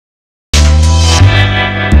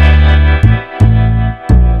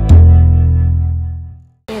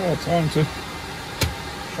to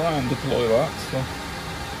try and deploy that. So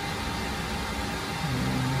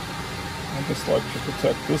I just like to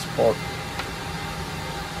protect this part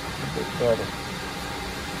a bit better.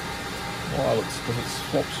 Well, it's because it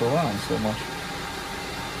flops around so much.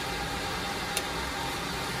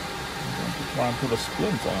 I'm going to try and put a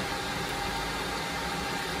splint on it.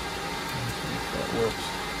 See if that works.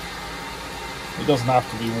 It doesn't have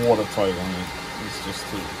to be watertight on it. It's just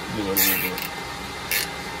to give it a little bit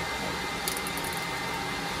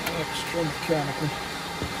extra mechanical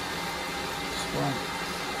strength.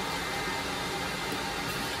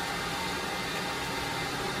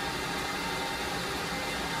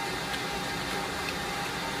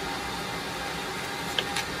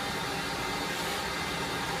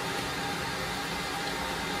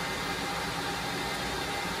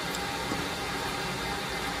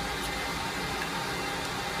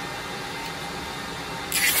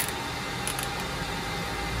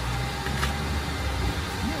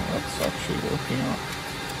 Actually working out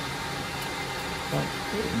quite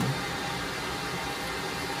good.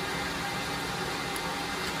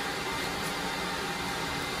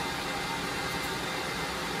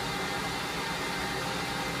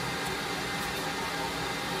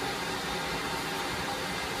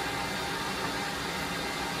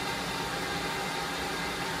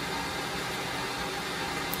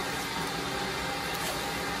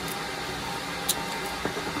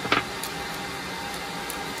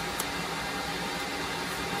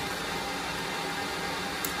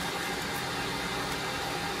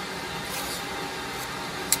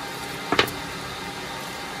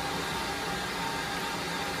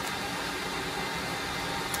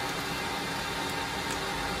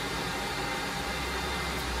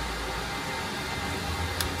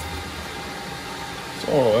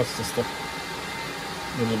 Oh, that's just a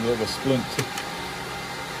little bit of a splint to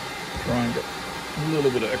try and get a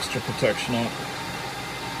little bit of extra protection on it.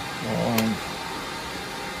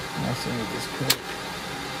 Messing with this code.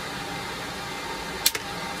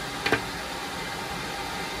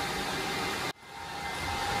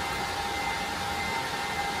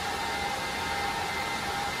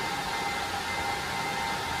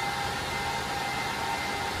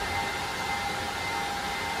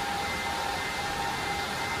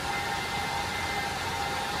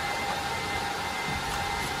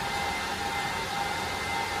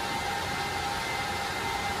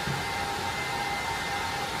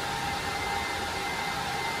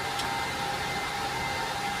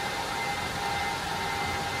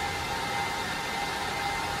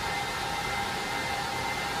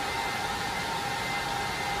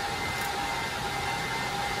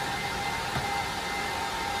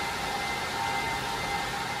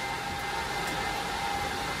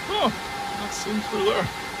 Oh, that's in through there.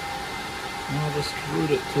 Now I'll just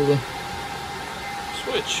route it to the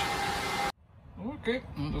switch. Okay,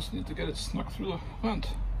 I just need to get it snuck through the vent.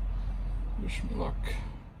 Wish me luck.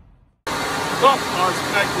 So, now it's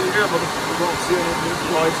connected here, but we don't see any blue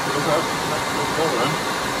lights because I haven't connected the power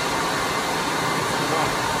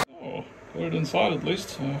in. Oh, put it inside at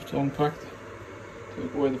least. I have to unpack,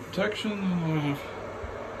 take away the protection, and I have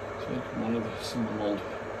taken one of the single mold.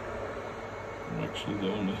 I'm actually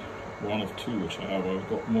the only one of two which I have. I've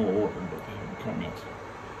got more ordered, but they haven't come yet.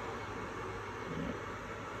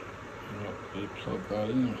 I'll plug that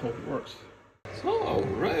in and hope it works. So,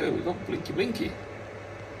 right, we got blinky blinky.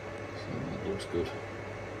 So that looks good.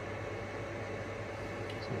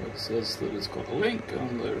 So it says that it's got a link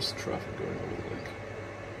and there's traffic going over the link.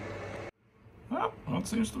 Well, that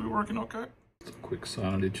seems to be working okay. Just a quick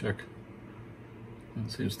sanity check. That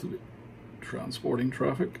seems to be transporting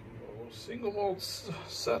traffic. Single mode's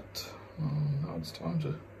set. Now it's time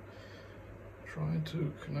to try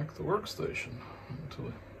to connect the workstation to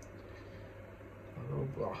the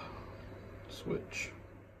Aruba switch.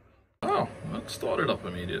 Oh, that started up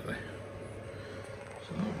immediately.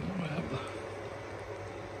 So now I have the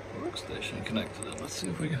workstation connected in. Let's see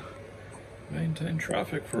if we can maintain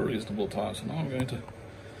traffic for a reasonable time. So now I'm going to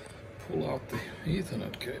pull out the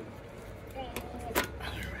Ethernet cable. There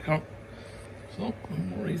we go. So, no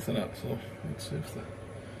more Ethernet, so let's see if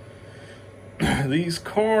these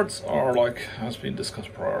cards are, like has been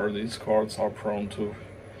discussed prior, these cards are prone to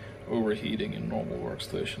overheating in normal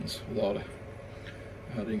workstations without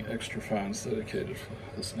adding extra fans dedicated for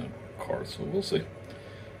this network card. So we'll see.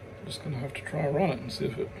 I'm just going to have to try and run it and see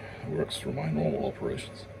if it works for my normal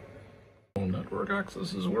operations. Network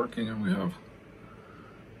access is working and we have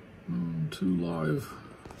 2 live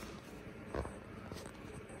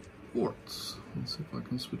ports. Let's see if I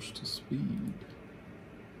can switch to speed.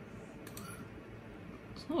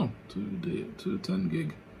 So, 2 10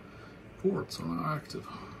 gig ports are now active.